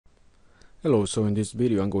Hello, so in this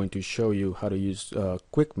video I'm going to show you how to use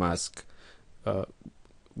Quick Mask uh,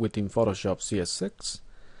 within Photoshop CS6.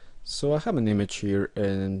 So I have an image here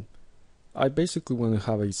and I basically want to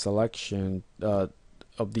have a selection of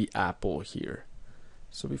the apple here.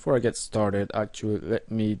 So before I get started, actually let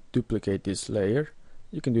me duplicate this layer.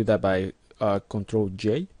 You can do that by Control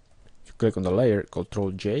J. You click on the layer, Control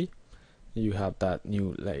J, and you have that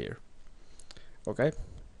new layer. Okay,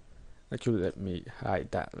 actually let me hide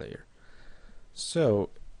that layer.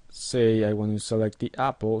 So say I want to select the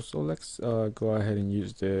apple, so let's go ahead and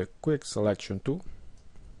use the quick selection tool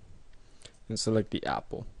and select the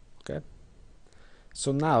apple. Okay,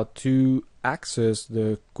 so now to access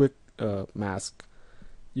the quick mask,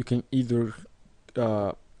 you can either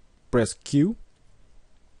press Q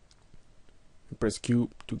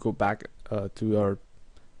to go back to our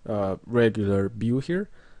regular view here.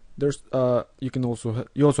 There's you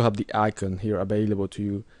also have the icon here available to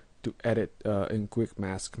you to edit in quick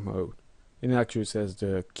mask mode. And it actually says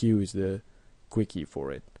the Q is the quickie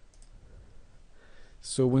for it.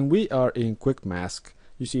 So when we are in quick mask,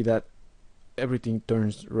 you see that everything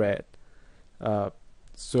turns red.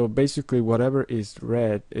 So basically whatever is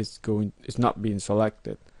red is not being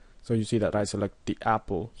selected. So you see that I select the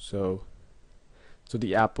apple, so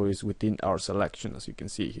the apple is within our selection, as you can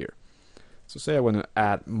see here. So say I want to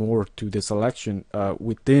add more to the selection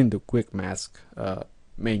within the quick mask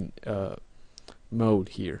main mode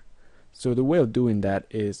here. So the way of doing that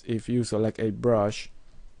is if you select a brush,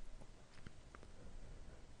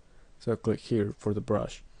 so click here for the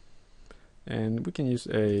brush, and we can use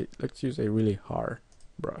let's use a really hard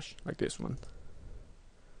brush like this one.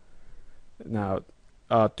 Now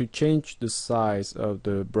to change the size of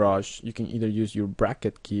the brush, you can either use your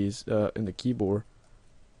bracket keys in the keyboard,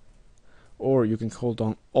 or you can hold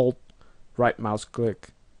on Alt right mouse click.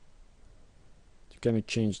 Can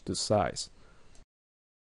change the size.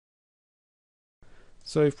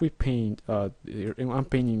 So if we paint, I'm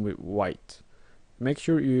painting with white. Make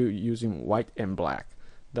sure you're using white and black.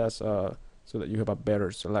 That's so that you have a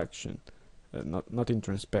better selection. Nothing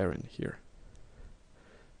transparent here.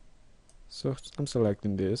 So I'm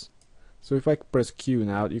selecting this. So if I press Q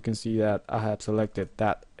now, you can see that I have selected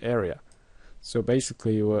that area. So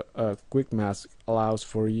basically, a quick mask allows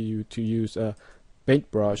for you to use a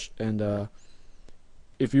paintbrush, and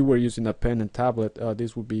if you were using a pen and tablet,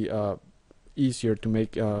 this would be easier to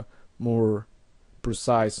make more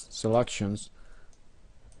precise selections.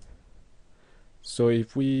 So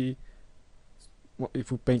if we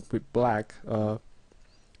paint with black,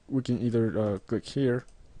 we can either click here,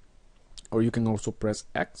 or you can also press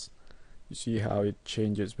X. You see how it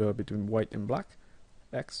changes between white and black.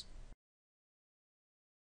 X.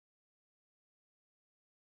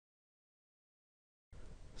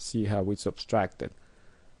 See how it's subtracted.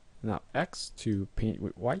 Now X to paint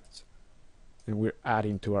with white, and we're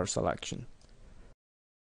adding to our selection.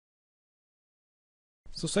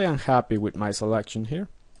 So say I'm happy with my selection here,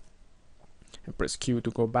 and press Q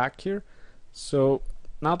to go back here. So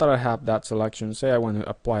now that I have that selection, say I want to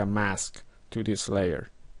apply a mask to this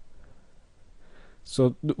layer.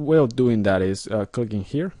 So the way of doing that is clicking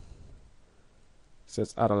here. It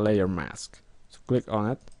says add a layer mask. So click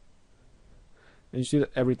on it, and you see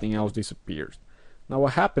that everything else disappears. Now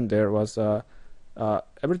what happened there was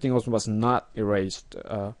everything else was not erased.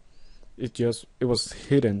 It was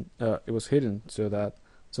hidden. It was hidden so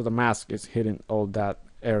the mask is hidden all that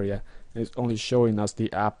area. And it's only showing us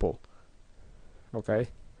the apple. Okay,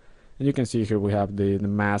 and you can see here we have the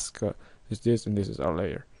mask is this, and this is our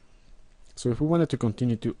layer. So if we wanted to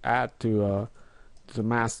continue to add to the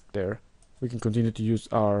mask there, we can continue to use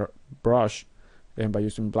our brush, and by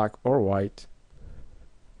using black or white,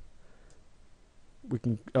 we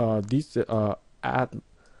can add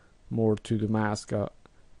more to the mask.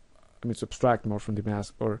 Subtract more from the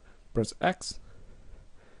mask, or press X.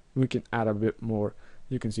 We can add a bit more.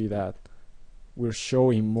 You can see that we're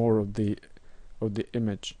showing more of the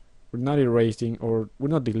image. We're not erasing, or we're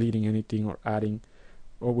not deleting anything or adding.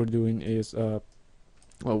 What we're doing is well,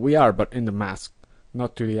 we are, but in the mask,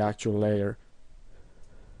 not to the actual layer.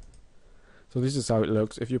 So this is how it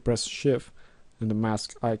looks if you press Shift and the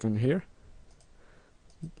mask icon here,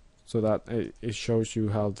 so that it shows you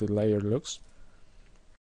how the layer looks.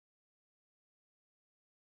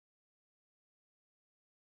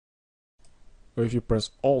 Or if you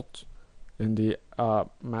press Alt in the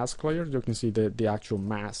mask layer, you can see the actual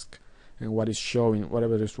mask and what is showing.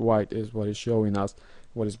 Whatever is white is what is showing us,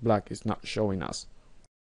 what is black is not showing us.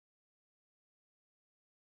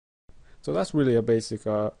 So that's really a basic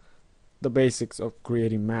the basics of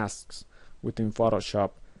creating masks within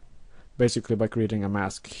Photoshop, basically by creating a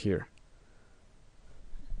mask here.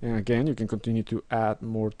 And again, you can continue to add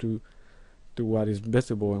more to what is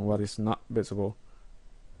visible and what is not visible,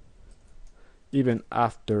 even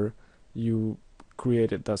after you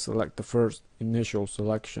created the first initial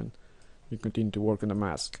selection. You continue to work on the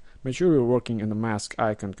mask. Make sure you're working on the mask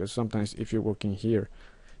icon, because sometimes if you're working here,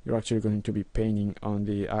 you're actually going to be painting on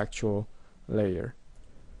the actual layer.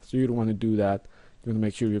 So you don't want to do that. You want to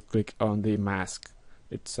make sure you click on the mask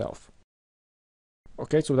itself.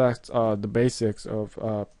 Okay, so that's the basics of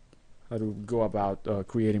how to go about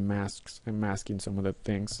creating masks and masking some of the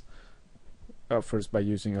things. First by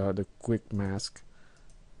using the quick mask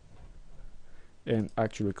and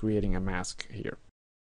actually creating a mask here.